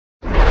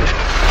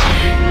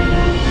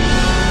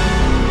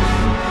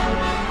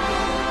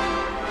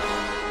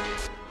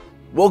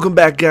Welcome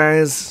back,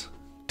 guys,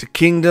 to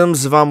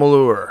Kingdoms of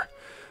Amalur.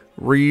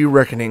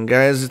 Re-Reckoning,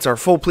 guys. It's our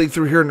full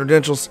playthrough here in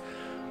Credentials,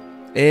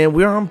 and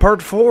we are on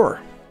part 4.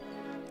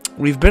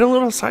 We've been a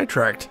little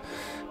sidetracked.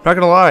 Not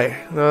gonna lie,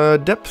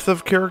 the depth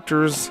of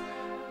characters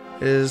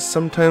is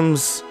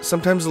sometimes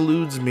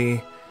eludes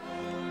me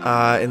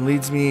and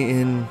leads me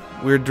in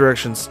weird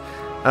directions.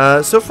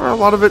 So far, a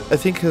lot of it I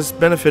think has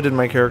benefited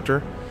my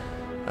character.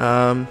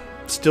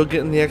 Still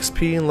getting the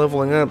XP and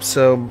leveling up,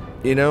 so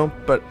you know,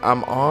 but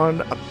I'm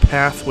on a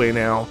pathway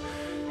now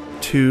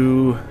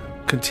to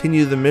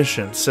continue the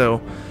mission.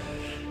 So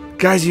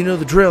guys, you know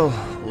the drill.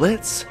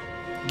 Let's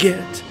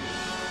get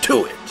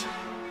to it.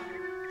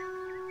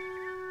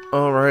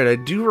 Alright, I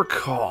do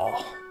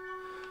recall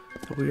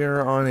we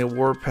are on a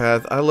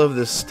warpath. I love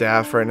this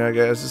staff right now,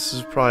 guys. This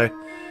is probably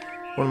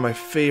one of my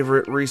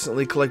favorite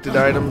recently collected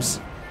items.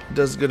 It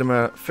does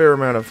a fair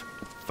amount of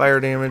fire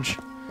damage.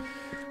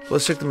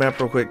 Let's check the map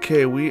real quick.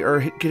 Okay, we are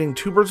getting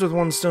 2 birds with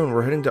 1 stone.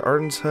 We're heading to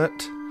Arden's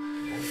Hut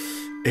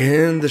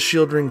and the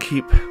Shield Ring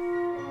Keep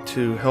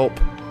to help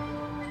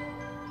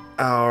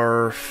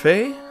our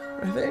Fae,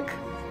 I think.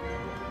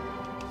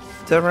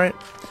 Is that right?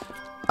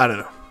 I don't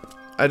know.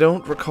 I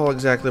don't recall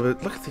exactly,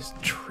 but look at these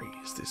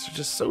trees. These are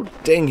just so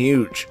dang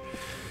huge.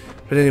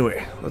 But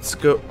anyway, let's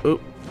go. Oh,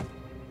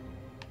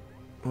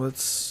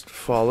 let's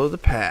follow the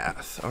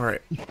path. All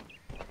right.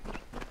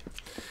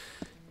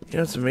 You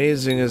know what's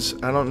amazing is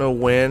I don't know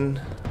when.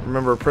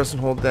 Remember, press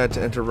and hold that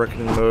to enter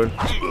reckoning mode.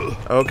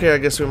 Okay, I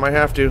guess we might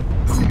have to.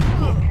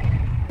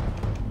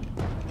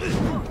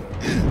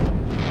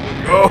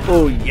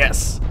 Oh,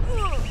 yes!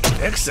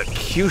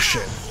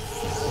 Execution!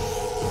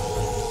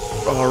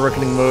 Oh,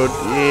 reckoning mode.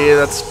 Yeah,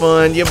 that's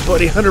fun. Yeah,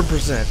 buddy, 100%.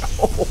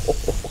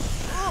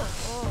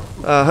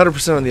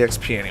 100% on the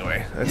XP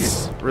anyway.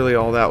 That's really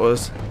all that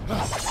was.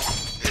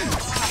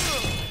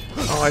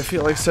 Oh, I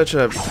feel like such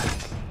a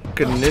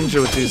good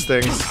ninja with these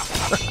things.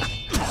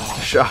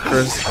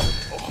 Chakras.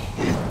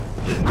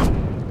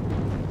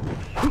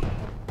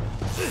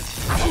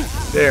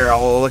 There,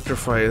 I'll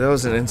electrify you. That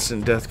was an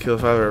instant death kill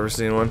if I've ever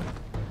seen one.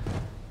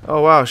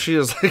 Oh wow, she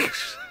is like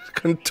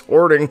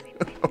contorting.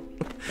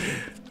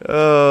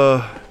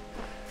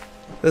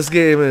 This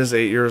game is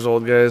 8 years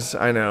old, guys.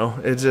 I know.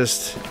 It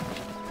just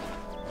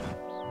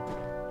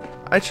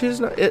I choose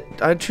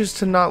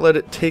to not let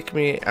it take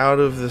me out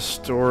of the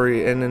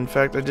story, and in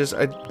fact I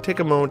take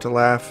a moment to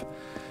laugh.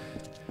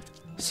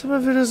 Some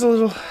of it is a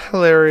little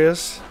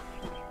hilarious.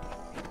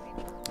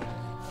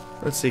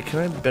 Let's see, can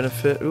I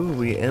benefit? Ooh,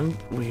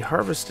 we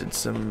harvested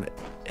some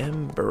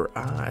ember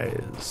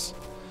eyes.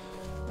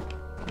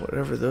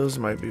 Whatever those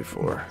might be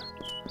for.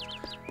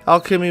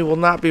 Alchemy will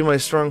not be my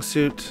strong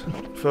suit,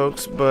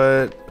 folks,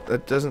 but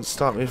that doesn't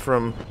stop me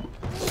from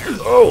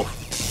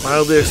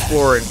mildly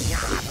exploring.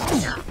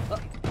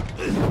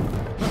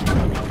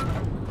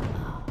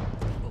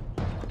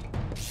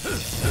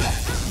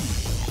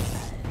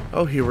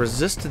 Oh, he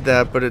resisted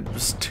that, but it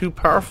was too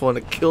powerful and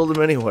it killed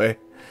him anyway.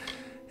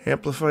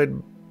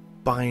 Amplified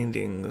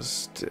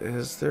bindings.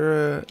 Is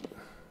there a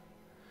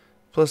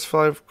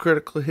 +5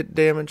 critical hit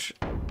damage?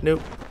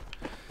 Nope.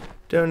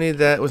 Don't need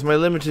that. With my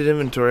limited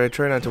inventory, I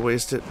try not to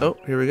waste it. Oh,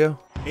 here we go.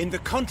 In the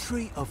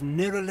country of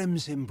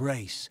Niralim's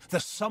embrace, the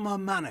summer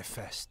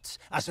manifests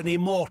as an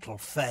immortal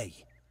fae.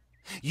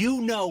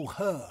 You know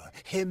her,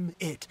 him,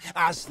 it,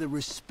 as the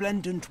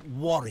resplendent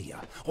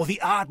warrior or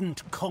the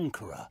ardent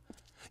conqueror.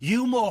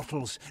 You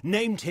mortals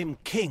named him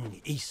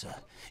King Issa.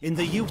 In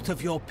the youth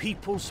of your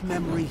people's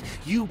memory,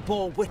 you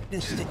bore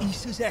witness to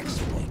Issa's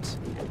exploits.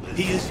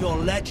 He is your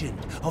legend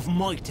of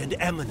might and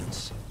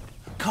eminence.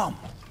 Come,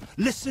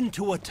 listen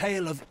to a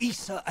tale of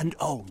Issa and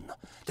On,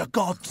 the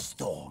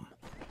Godstorm,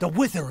 the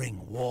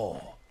Withering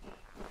War.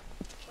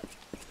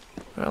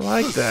 I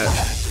like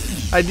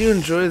that. I do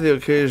enjoy the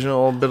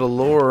occasional bit of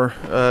lore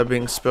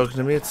being spoken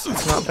to me. It's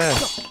not bad.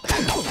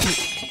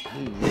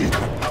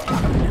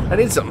 I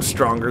need something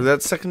stronger.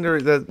 That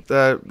secondary, the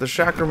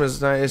chakram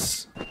is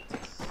nice.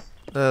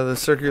 The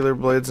circular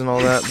blades and all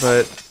that,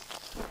 but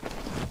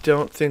I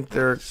don't think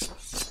they're.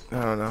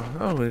 I don't know.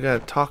 Oh, we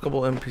got a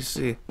talkable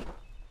NPC.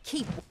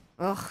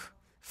 Ugh.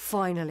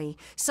 Finally,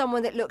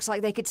 someone that looks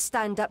like they could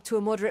stand up to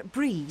a moderate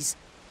breeze.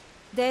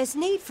 There's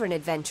need for an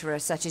adventurer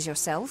such as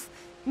yourself.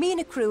 Me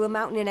and a crew are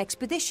mounting an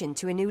expedition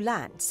to a new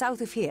land,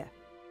 south of here.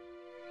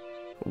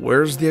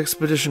 Where's the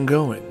expedition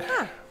going?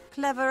 Huh.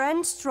 Clever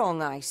and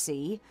strong, I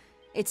see.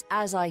 It's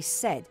as I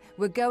said,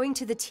 we're going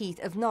to the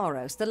teeth of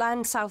Naros, the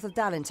land south of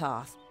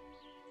Dalentarth.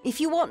 If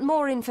you want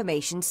more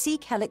information,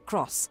 seek Hellick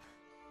Cross.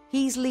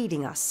 He's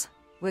leading us.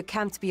 We're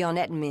camped beyond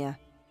Ettenmere.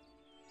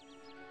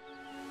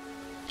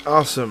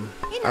 Awesome.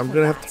 I'm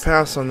gonna have to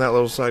pass on that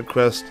little side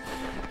quest.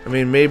 I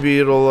mean,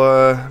 maybe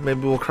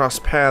we'll cross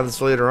paths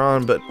later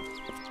on, but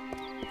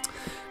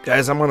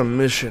guys, I'm on a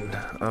mission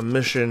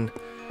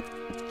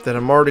that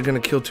I'm already gonna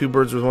kill 2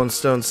 birds with 1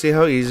 stone. See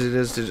how easy it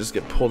is to just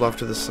get pulled off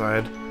to the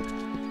side.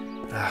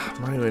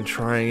 I'm not even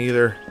trying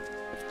either.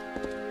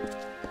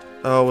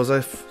 Oh, was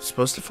I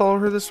supposed to follow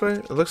her this way?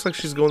 It looks like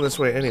she's going this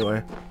way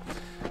anyway.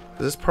 Is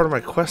this part of my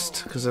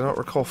quest? Because I don't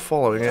recall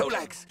following it.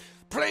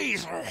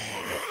 please,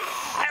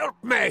 help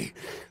me.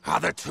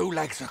 Other two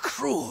legs are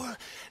cruel.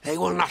 They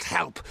will not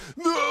help.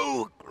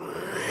 No,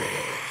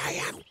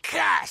 I am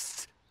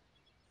cursed.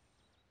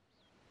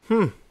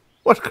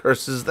 What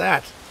curse is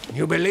that?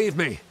 You believe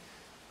me?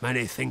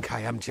 Many think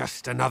I am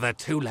just another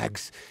two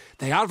legs.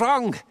 They are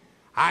wrong.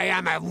 I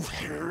am a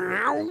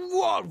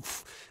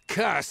wolf,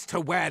 cursed to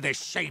wear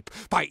this shape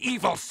by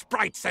evil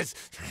sprites as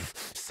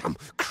some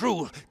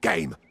cruel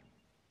game.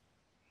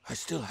 I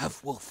still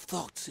have wolf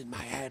thoughts in my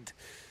head,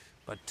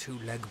 but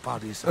two-leg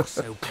bodies are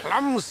so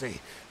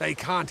clumsy they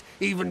can't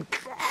even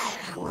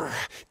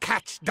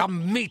catch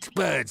dumb meat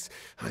birds.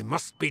 I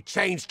must be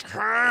changed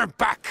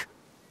back.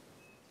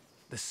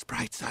 The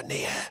sprites are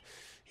near.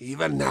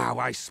 Even now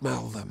I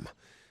smell them,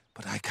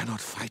 but I cannot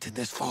fight in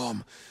this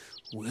form.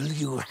 Will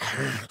you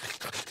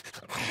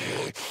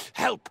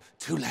help,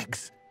 two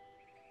legs?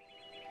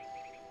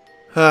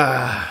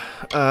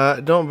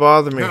 Don't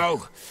bother me.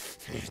 No.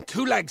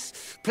 Two legs,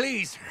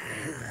 please.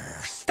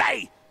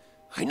 Stay.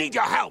 I need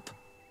your help.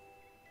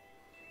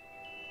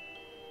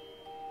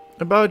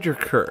 About your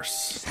curse.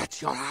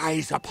 Set your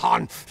eyes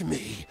upon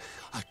me.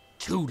 A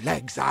two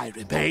legs I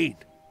remain.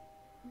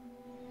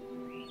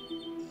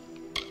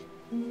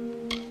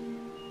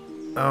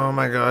 Oh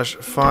my gosh,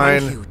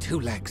 fine. Thank you, two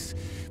legs.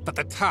 But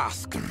the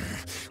task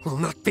will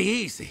not be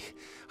easy.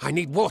 I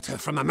need water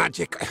from a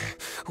magic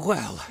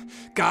well,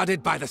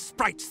 guarded by the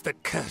sprites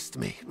that cursed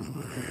me.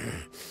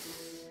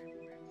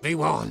 Be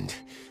warned,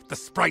 the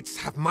sprites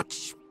have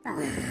much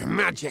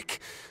magic,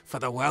 for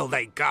the well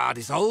they guard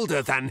is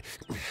older than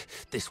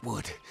this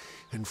wood,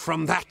 and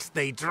from that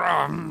they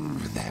draw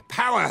their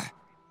power.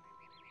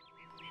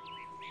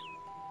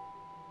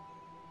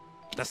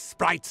 The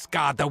sprites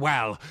guard the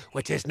well,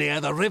 which is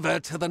near the river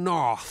to the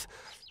north.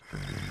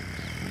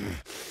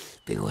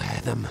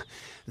 Beware them.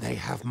 They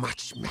have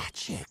much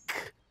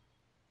magic.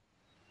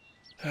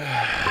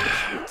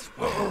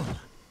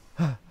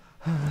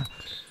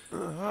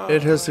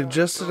 It has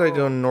suggested I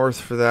go north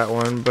for that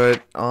one,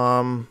 but,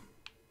 oh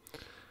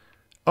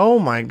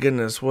my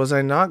goodness, was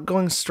I not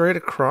going straight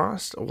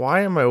across?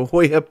 Why am I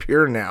way up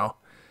here now?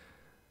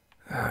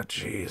 Ah,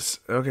 jeez.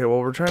 Okay, well,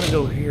 we're trying to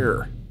go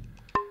here.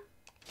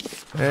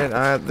 And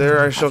there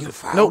I shall.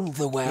 Nope.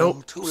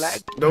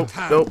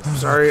 Nope.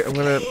 Sorry, I'm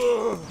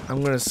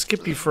gonna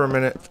skip you for a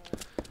minute.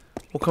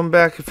 We'll come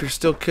back if you're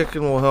still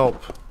kicking. We'll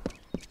help.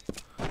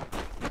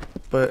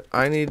 But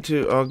I need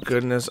to. Oh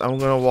goodness, I'm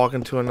gonna walk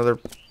into another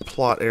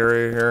plot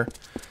area here.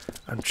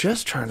 I'm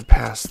just trying to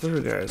pass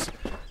through, guys.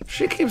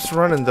 She keeps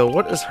running though.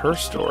 What is her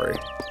story?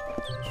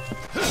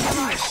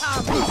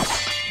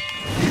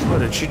 Oh,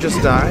 did she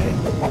just die?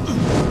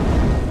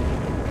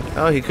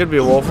 Oh, he could be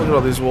a wolf. Look at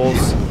all these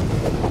wolves.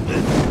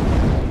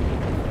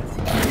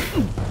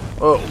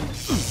 Oh.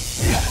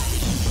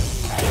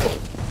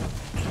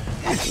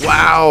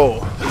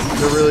 Wow.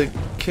 They're really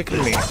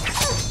kicking me.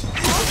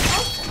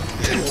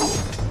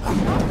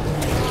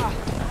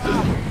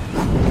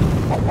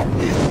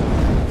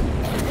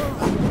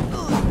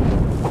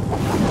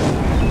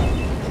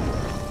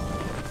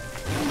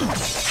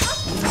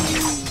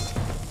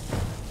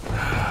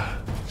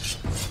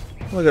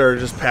 Look at her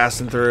just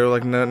passing through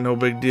like no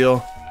big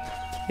deal.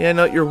 Yeah,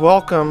 no, you're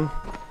welcome.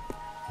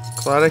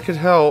 Glad I could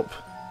help.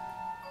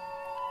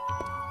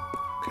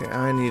 Okay,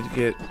 I need to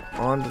get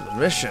on to the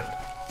mission.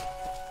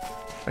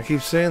 I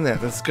keep saying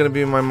that. That's going to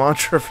be my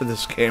mantra for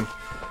this game.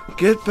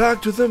 Get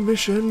back to the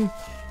mission.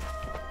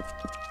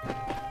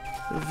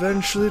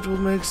 Eventually it will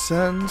make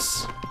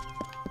sense.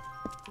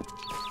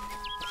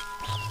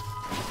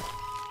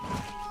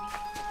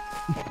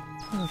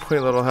 Oh,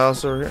 quaint little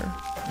house over here.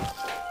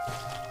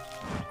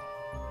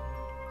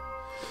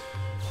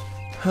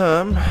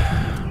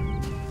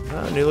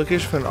 New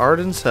location for an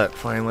Arden's hut,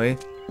 finally.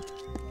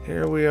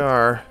 Here we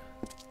are.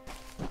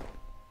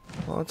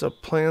 Lots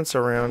of plants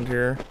around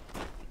here.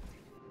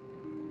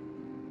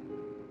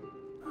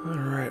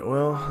 Alright,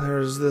 well,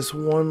 there's this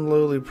one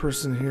lowly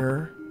person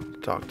here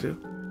to talk to.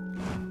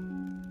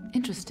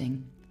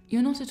 Interesting.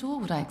 You're not at all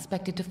what I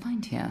expected to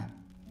find here.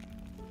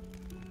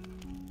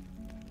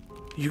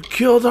 You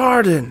killed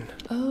Arden!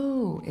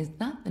 Oh, is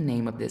that the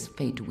name of this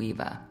Fate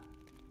Weaver?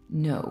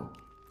 No,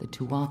 the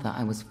Tuatha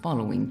I was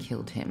following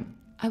killed him.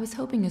 I was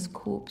hoping his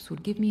corpse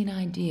would give me an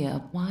idea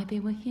of why they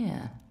were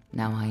here.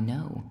 Now I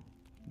know.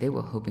 They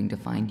were hoping to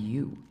find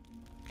you.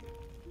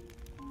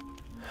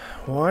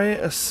 Why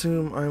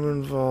assume I'm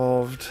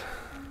involved?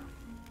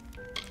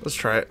 Let's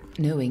try it.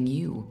 Knowing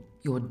you,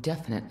 you're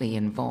definitely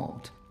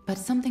involved. But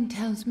something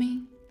tells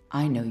me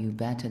I know you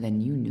better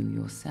than you knew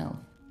yourself.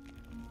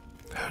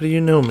 How do you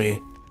know me?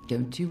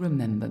 Don't you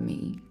remember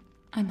me?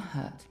 I'm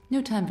hurt.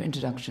 No time for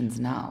introductions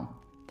now.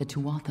 The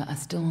Tuatha are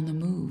still on the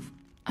move.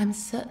 I'm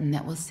certain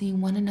that we'll see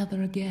one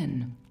another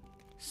again.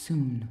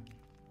 Soon.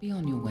 Be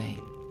on your way.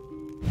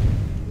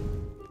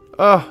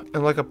 Oh,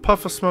 and like a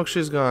puff of smoke,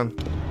 she's gone.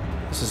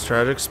 This is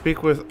tragic.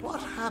 Speak with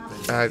What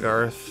happened?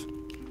 Agarth.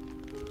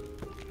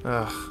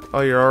 Ugh.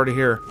 Oh, you're already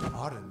here.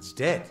 Arden's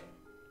dead.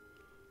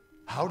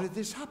 How did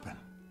this happen?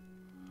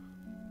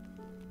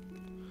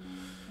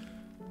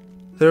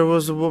 There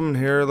was a woman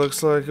here.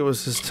 Looks like it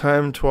was his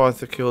time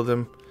Tuatha killed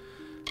him.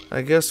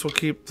 I guess we'll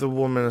keep the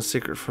woman a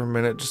secret for a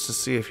minute just to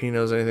see if he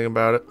knows anything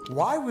about it.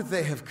 Why would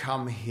they have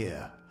come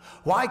here?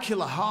 Why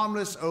kill a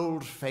harmless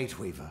old Fate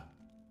Weaver?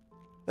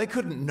 They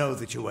couldn't know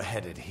that you were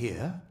headed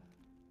here.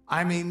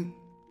 I mean,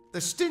 the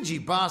stingy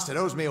bastard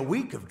owes me a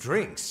week of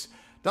drinks.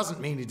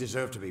 Doesn't mean he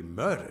deserved to be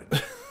murdered.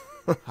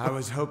 I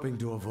was hoping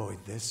to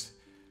avoid this,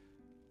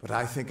 but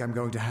I think I'm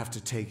going to have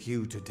to take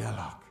you to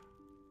Delok.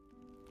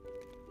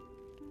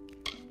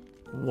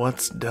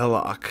 What's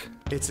Delok?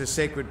 It's a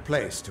sacred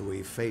place to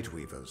we Fate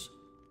Weavers.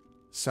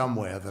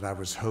 Somewhere that I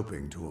was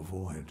hoping to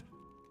avoid.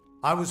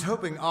 I was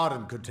hoping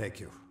Arden could take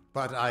you,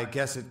 but I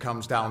guess it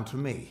comes down to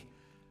me.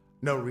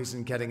 No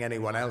reason getting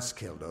anyone else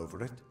killed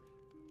over it.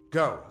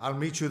 Go, I'll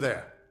meet you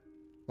there.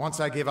 Once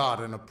I give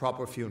Arden a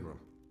proper funeral.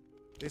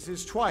 This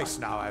is twice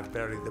now I've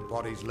buried the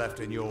bodies left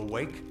in your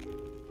wake.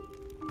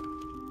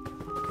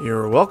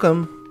 You're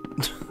welcome.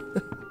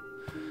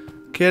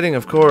 Kidding,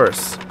 of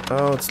course.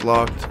 Oh, it's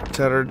locked.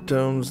 Tattered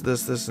tomes,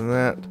 this, and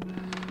that.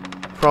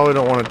 Probably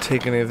don't want to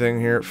take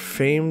anything here.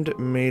 Famed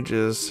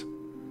Mages.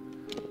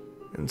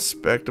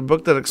 Inspect. A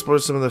book that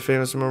explores some of the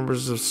famous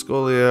members of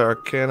Scholia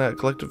Arcana, a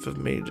collective of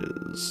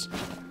mages.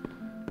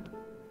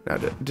 Now,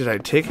 did I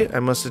take it? I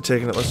must have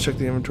taken it. Let's check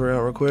the inventory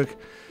out real quick.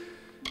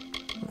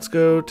 Let's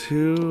go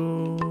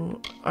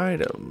to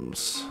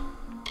items.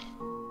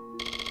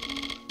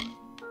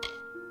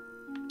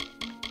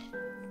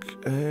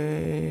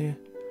 Okay.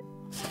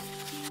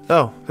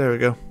 Oh, there we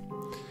go.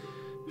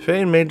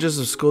 Famed Mages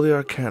of Scholia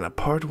Arcana,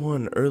 Part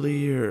 1, Early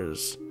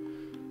Years.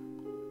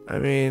 I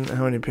mean,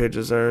 how many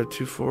pages are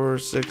 2, 4,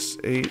 6,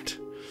 8?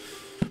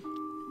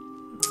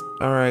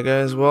 Alright,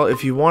 guys. Well,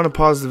 if you want to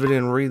pause the video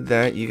and read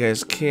that, you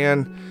guys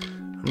can.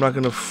 I'm not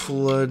going to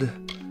flood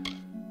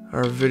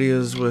our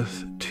videos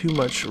with too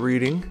much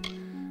reading.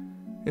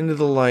 Into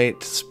the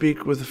light.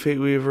 Speak with the Fate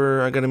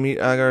Weaver. I gotta meet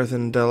Agarth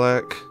and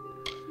Delek.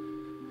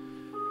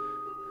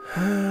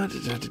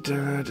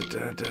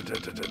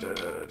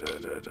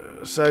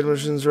 Side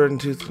missions, Red and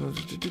Tooth.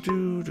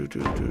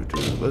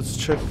 Let's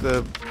check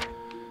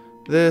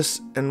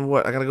this and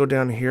what? I gotta go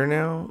down here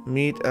now.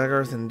 Meet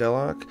Agarth and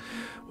Delok.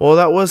 Well,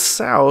 that was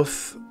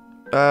south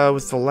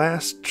with the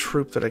last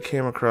troop that I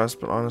came across,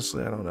 but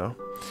honestly, I don't know.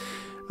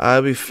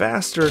 It'll be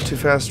faster to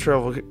fast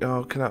travel.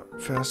 Oh,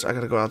 cannot fast. I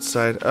gotta go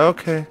outside.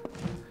 Okay.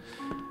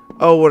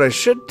 Oh, what I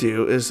should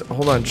do is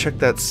hold on, check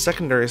that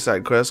secondary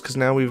side quest because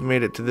now we've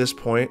made it to this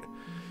point.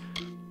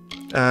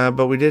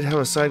 But we did have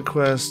a side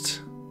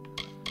quest.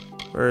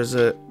 Where is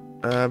it?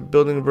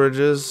 Building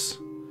bridges.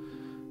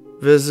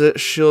 Visit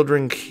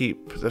Shieldring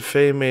Keep. The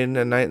Fey Maiden,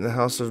 a knight in the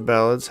House of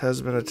Ballads,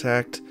 has been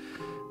attacked.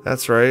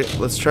 That's right.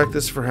 Let's track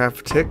this for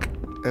half a tick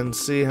and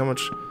see how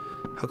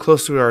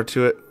close we are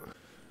to it.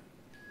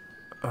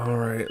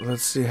 Alright,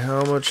 let's see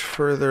how much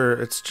further.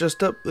 It's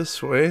just up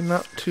this way,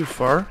 not too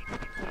far.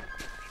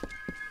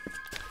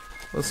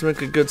 Let's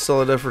make a good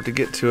solid effort to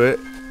get to it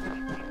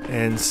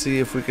and see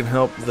if we can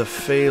help the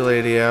Fey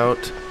lady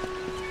out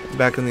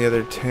back in the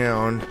other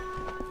town.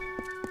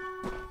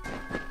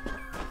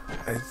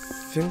 I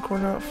think we're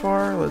not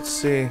far. Let's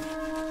see.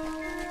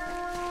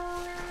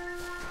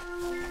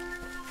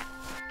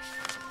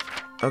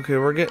 Okay,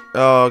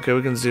 okay,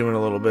 we can zoom in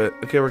a little bit.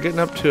 Okay, we're getting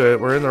up to it.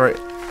 We're in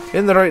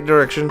the right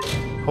direction.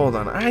 Hold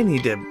on.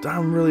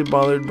 I'm really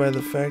bothered by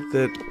the fact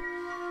that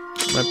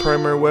my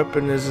primary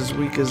weapon is as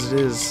weak as it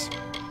is.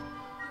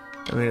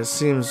 I mean, it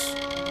seems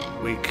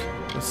weak.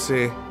 Let's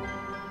see.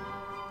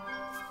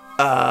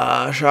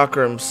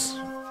 Chakrams.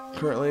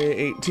 Currently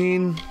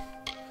 18.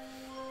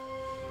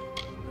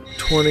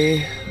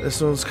 20.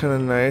 This one's kind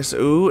of nice.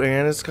 Ooh,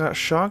 and it's got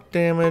shock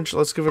damage.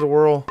 Let's give it a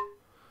whirl.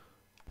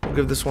 We'll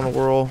give this one a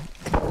whirl.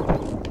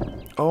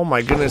 Oh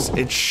my goodness,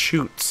 it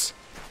shoots.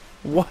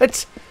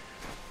 What?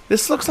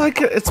 This looks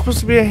like it's supposed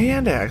to be a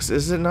hand axe,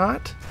 is it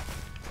not?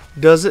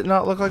 Does it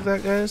not look like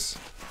that, guys?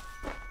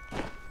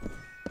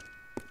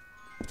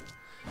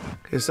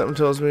 Okay, something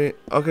tells me.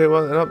 Okay,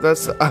 well, nope,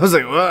 that's. I was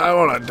like,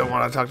 well, I don't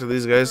want to talk to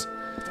these guys.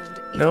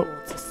 Nope.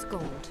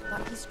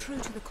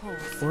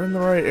 We're in the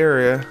right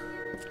area.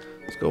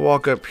 Let's go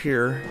walk up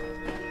here.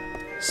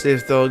 See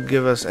if they'll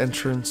give us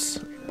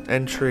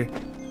entry.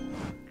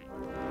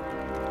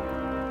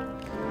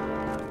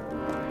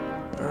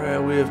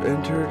 Alright, we have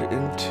entered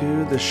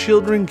into the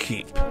Shieldring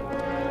Keep.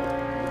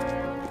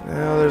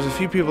 Now, there's a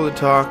few people to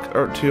talk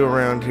to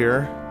around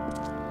here.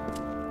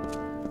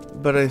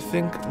 But I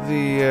think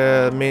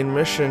the main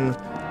mission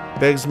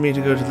begs me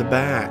to go to the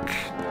back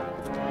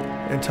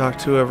and talk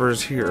to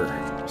whoever's here.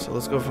 So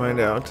let's go find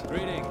out.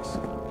 Greetings.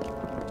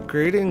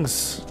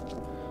 Greetings.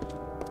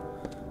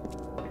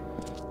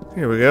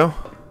 Here we go.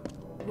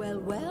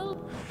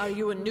 Well, are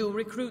you a new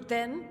recruit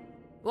then?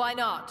 Why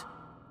not?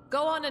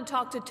 Go on and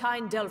talk to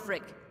Tyne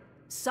Delfric.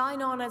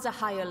 Sign on as a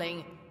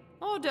hireling.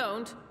 Or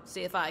don't,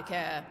 see if I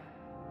care.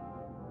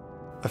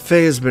 A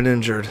Fae has been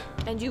injured.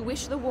 And you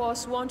wish the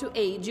Warsworn to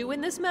aid you in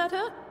this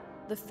matter?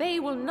 The Fae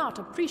will not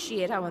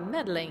appreciate our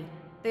meddling.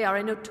 They are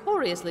a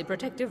notoriously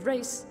protective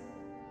race.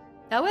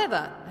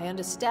 However, I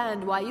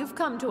understand why you've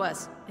come to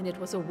us, and it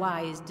was a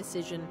wise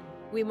decision.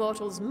 We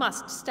mortals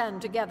must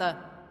stand together.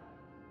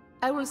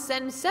 I will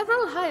send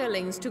several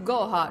hirelings to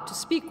Gorhart to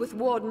speak with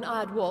Warden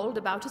Ardwald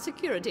about a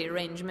security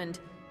arrangement.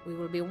 We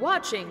will be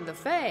watching the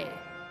Fae.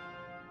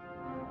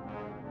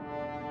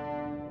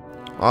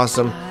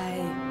 Awesome.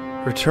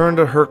 Return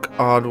to Herc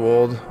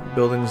Oddwald.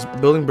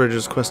 Building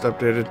bridges quest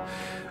updated.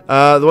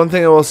 The one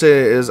thing I will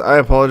say is I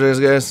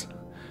apologize, guys.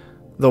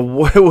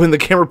 When the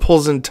camera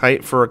pulls in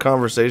tight for a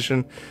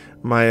conversation,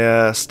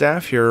 my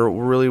staff here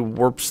really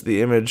warps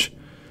the image.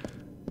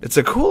 It's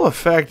a cool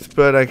effect,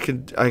 but I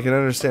can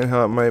understand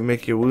how it might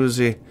make you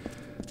woozy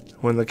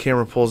when the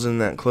camera pulls in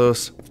that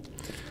close.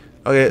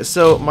 Okay,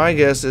 so my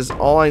guess is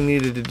all I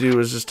needed to do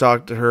was just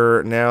talk to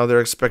her. Now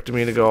they're expecting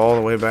me to go all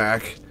the way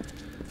back.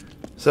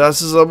 So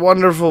this is a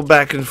wonderful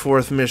back and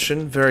forth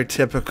mission, very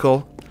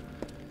typical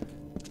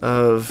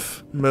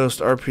of most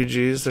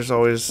RPGs. There's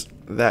always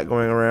that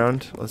going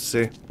around. Let's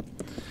see.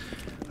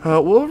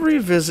 We'll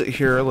revisit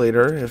here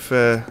later if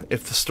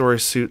the story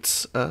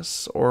suits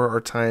us or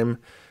our time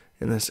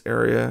in this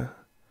area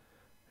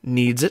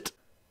needs it.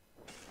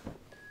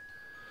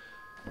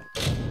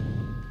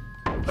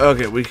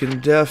 Okay, we can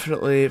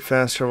definitely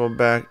fast travel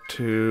back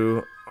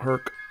to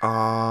Herc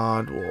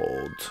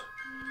Oddwald,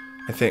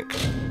 I think.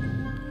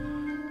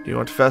 Do you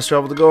want to fast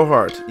travel to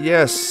Gorhart?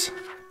 Yes.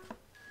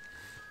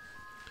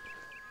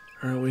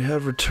 Alright, we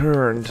have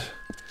returned.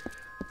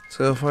 Let's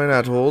go find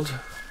Oddwald.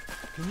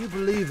 Can you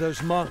believe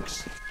those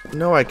monks?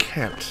 No, I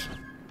can't.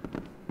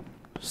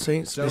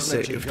 Saints be Don't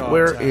let your saved. guard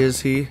Where down.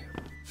 is he?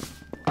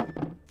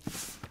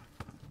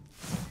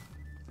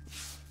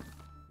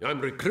 I'm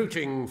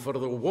recruiting for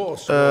the war.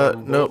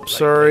 Nope,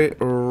 sorry.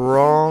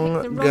 Wrong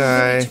The wrong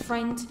guy. village,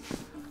 friend.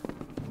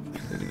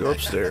 Need to go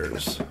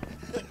upstairs.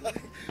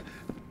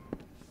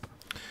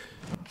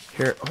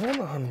 Here, hold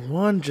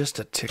on just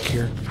a tick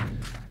here.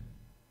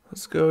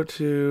 Let's go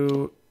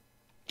to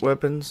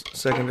weapons,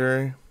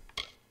 secondary.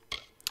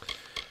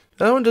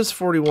 That one does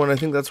 41. I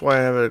think that's why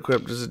I have it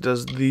equipped, because it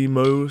does the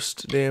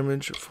most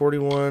damage.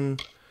 41,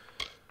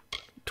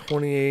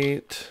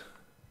 28.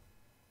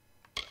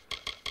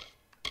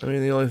 I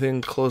mean, the only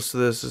thing close to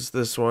this is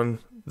this one,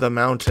 the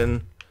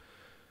mountain,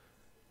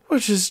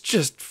 which is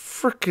just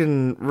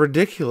freaking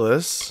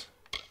ridiculous.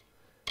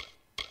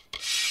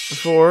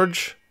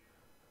 Forge,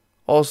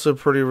 also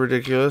pretty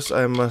ridiculous,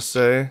 I must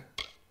say.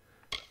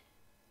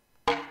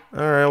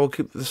 Alright, we'll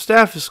keep... The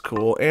staff is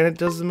cool, and it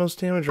does the most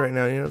damage right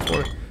now. You know,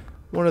 it's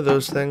one of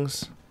those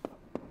things.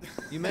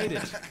 You made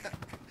it.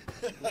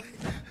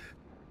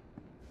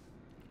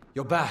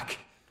 You're back.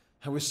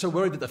 I was so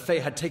worried that the Fae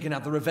had taken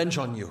out the revenge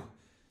on you.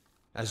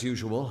 As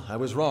usual, I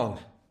was wrong.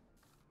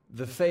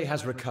 The Fae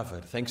has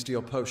recovered, thanks to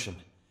your potion.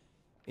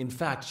 In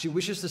fact, she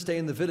wishes to stay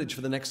in the village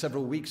for the next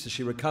several weeks as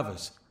she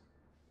recovers.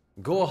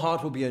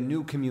 Gorhart will be a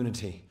new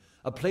community,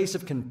 a place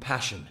of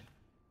compassion,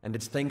 and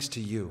it's thanks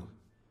to you.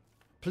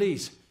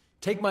 Please,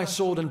 take my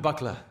sword and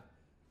buckler.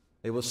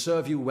 They will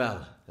serve you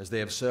well, as they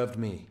have served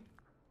me.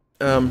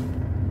 No.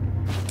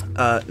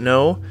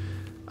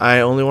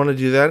 I only want to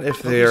do that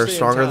if they are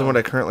stronger than what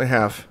I currently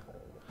have.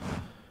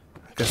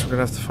 I guess we're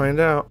gonna have to find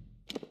out.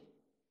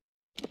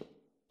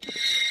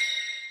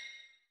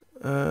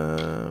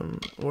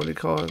 What do you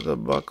call it? The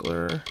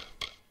buckler.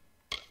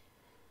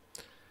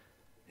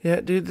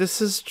 Yeah, dude,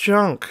 this is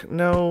junk.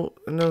 No,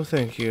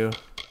 thank you.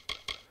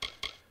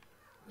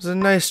 It's a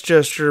nice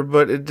gesture,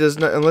 but it does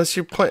not.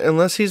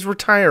 Unless he's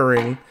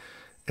retiring,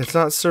 it's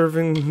not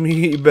serving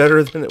me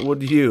better than it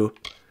would you.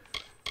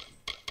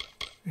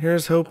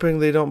 Here's hoping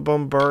they don't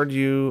bombard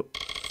you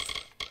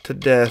to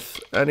death.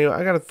 Anyway,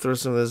 I gotta throw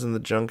some of this in the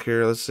junk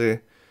here. Let's see.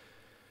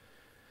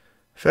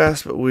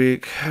 Fast but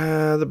weak.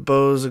 The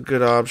bow's a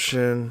good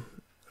option.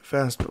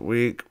 Fast but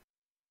weak.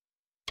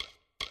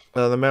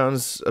 The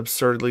mountain's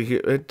absurdly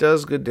huge. It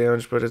does good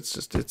damage, but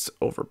it's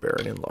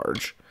overbearing and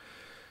large.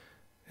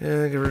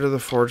 Yeah, get rid of the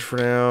forge for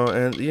now.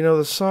 And, you know,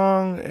 the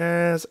song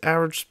has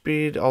average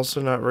speed,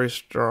 also not very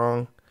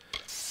strong.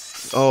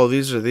 Oh,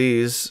 these are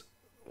these.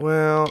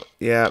 Well,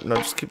 yeah, no,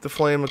 just keep the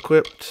flame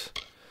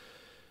equipped.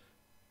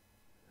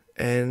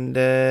 And,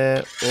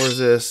 what is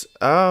this?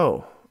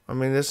 Oh, I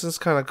mean, this is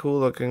kind of cool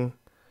looking.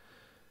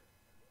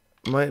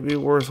 Might be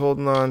worth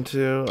holding on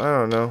to. I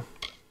don't know.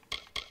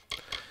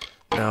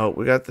 No,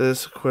 we got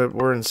this equipped.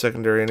 We're in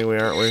secondary anyway,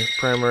 aren't we?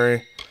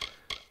 Primary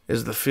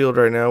is the field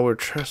right now. We're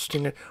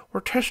testing it. We're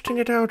testing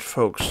it out,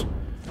 folks.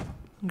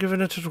 I'm giving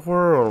it a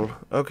whirl.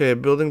 Okay,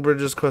 building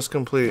bridges quest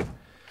complete.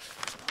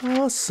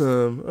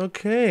 Awesome.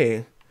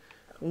 Okay.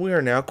 We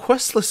are now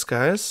questless,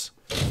 guys.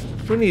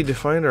 We need to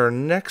find our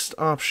next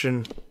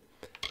option.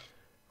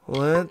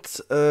 Let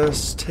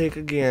us take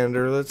a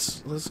gander.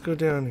 Let's go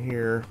down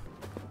here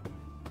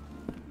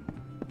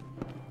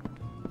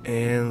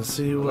and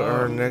see what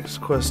our next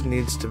quest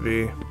needs to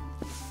be.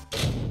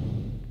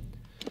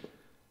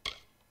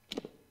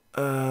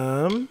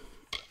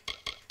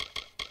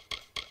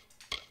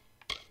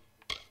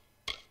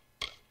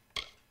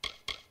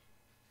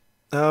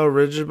 Oh,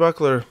 rigid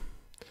buckler.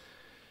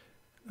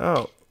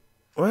 Oh,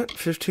 What?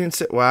 15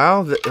 cents?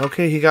 Wow.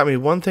 Okay, he got me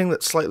one thing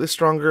that's slightly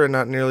stronger and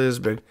not nearly as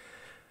big.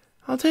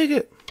 I'll take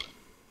it.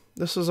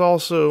 This is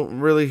also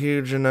really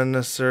huge and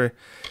unnecessary.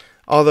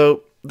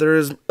 Although, there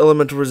is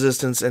elemental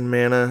resistance and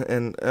mana.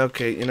 And,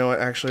 okay, you know what?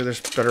 Actually,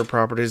 there's better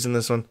properties in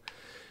this one.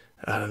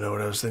 I don't know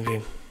what I was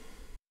thinking.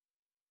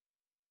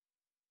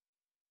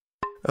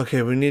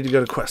 Okay, we need to go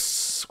to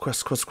quests.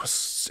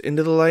 Quests.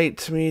 Into the light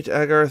to meet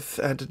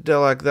Agarth at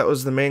Delak. That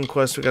was the main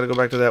quest. We gotta go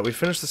back to that. We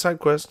finished the side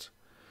quest.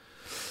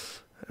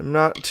 I'm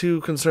not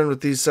too concerned with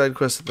these side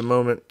quests at the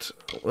moment.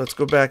 Let's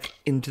go back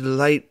into the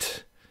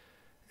light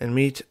and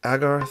meet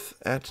Agarth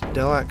at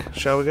Delak.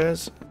 Shall we,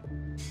 guys?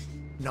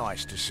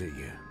 Nice to see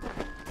you.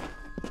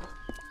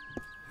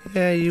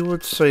 Yeah, you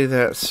would say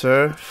that,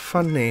 sir.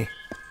 Funny.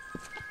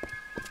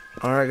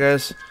 Alright,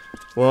 guys.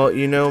 Well,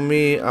 you know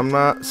me. I'm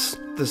not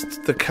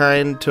the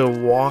kind to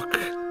walk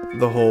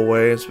the whole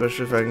way,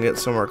 especially if I can get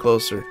somewhere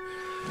closer.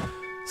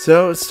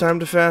 So, it's time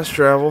to fast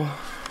travel.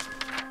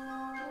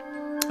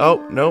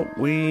 Oh, no,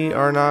 we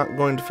are not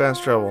going to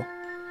fast travel.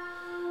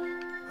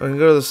 We can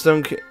go to the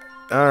stone cave.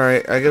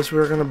 Alright, I guess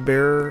we're gonna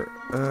bear,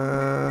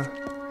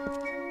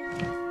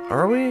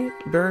 are we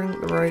bearing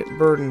the right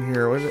burden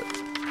here? What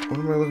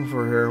am I looking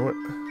for here? What?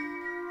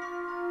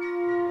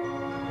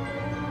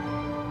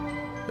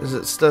 Is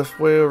it stuff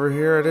way over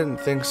here? I didn't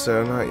think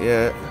so, not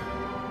yet.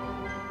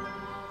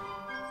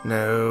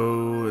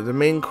 No, the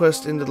main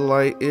quest into the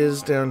light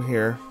is down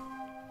here.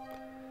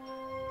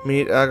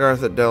 Meet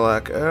Agarth at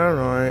Delak.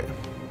 Alright.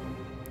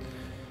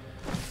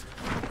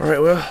 Alright,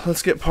 well,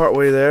 let's get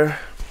partway there.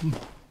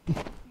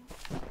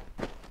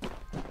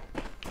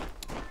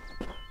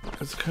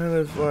 It's kind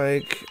of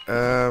like,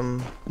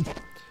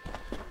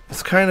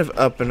 it's kind of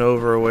up and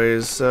over a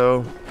ways,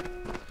 so...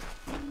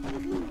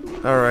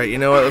 Alright, you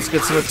know what, let's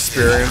get some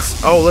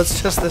experience. Oh, let's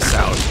test this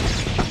out.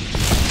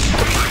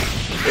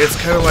 It's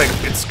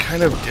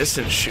kind of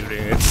distant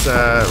shooting. It's,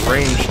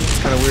 ranged. It's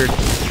kind of weird.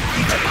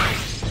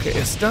 Okay,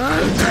 it's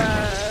not,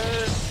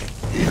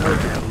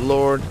 oh,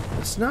 Lord.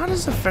 It's not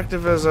as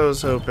effective as I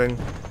was hoping.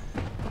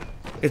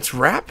 It's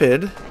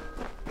rapid.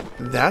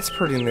 That's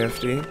pretty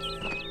nifty.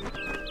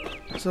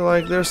 So,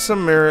 like, there's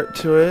some merit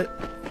to it.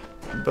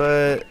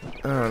 But,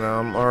 I don't know,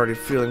 I'm already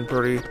feeling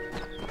pretty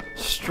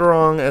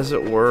strong, as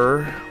it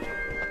were.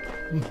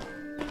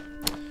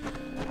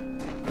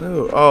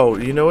 Ooh, oh,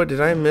 you know what?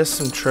 Did I miss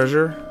some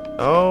treasure?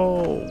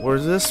 Oh,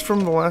 was this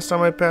from the last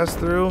time I passed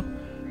through?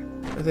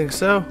 I think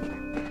so.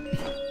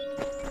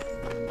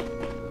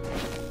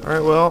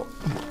 Alright, well.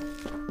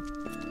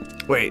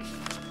 Wait,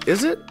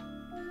 is it?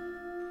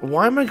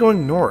 Why am I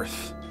going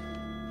north?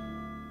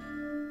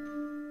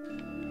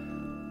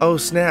 Oh,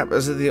 snap.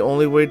 Is it the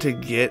only way to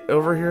get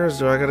over here?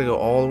 Do I gotta go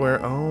all the way?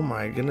 Oh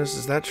my goodness,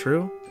 is that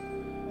true?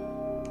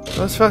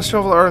 Let's fast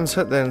travel to Arden's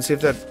Hut then and see if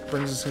that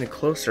brings us any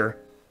closer.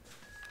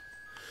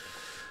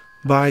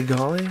 By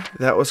golly,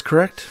 that was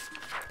correct.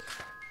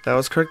 That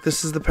was correct.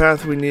 This is the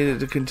path we needed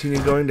to continue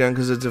going down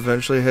because it's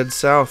eventually head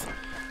south.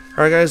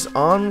 Alright guys,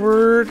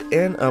 onward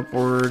and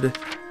upward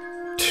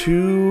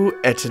to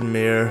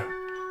Etenmere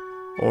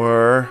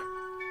or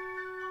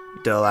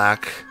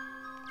Delak.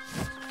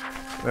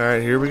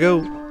 Alright, here we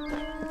go.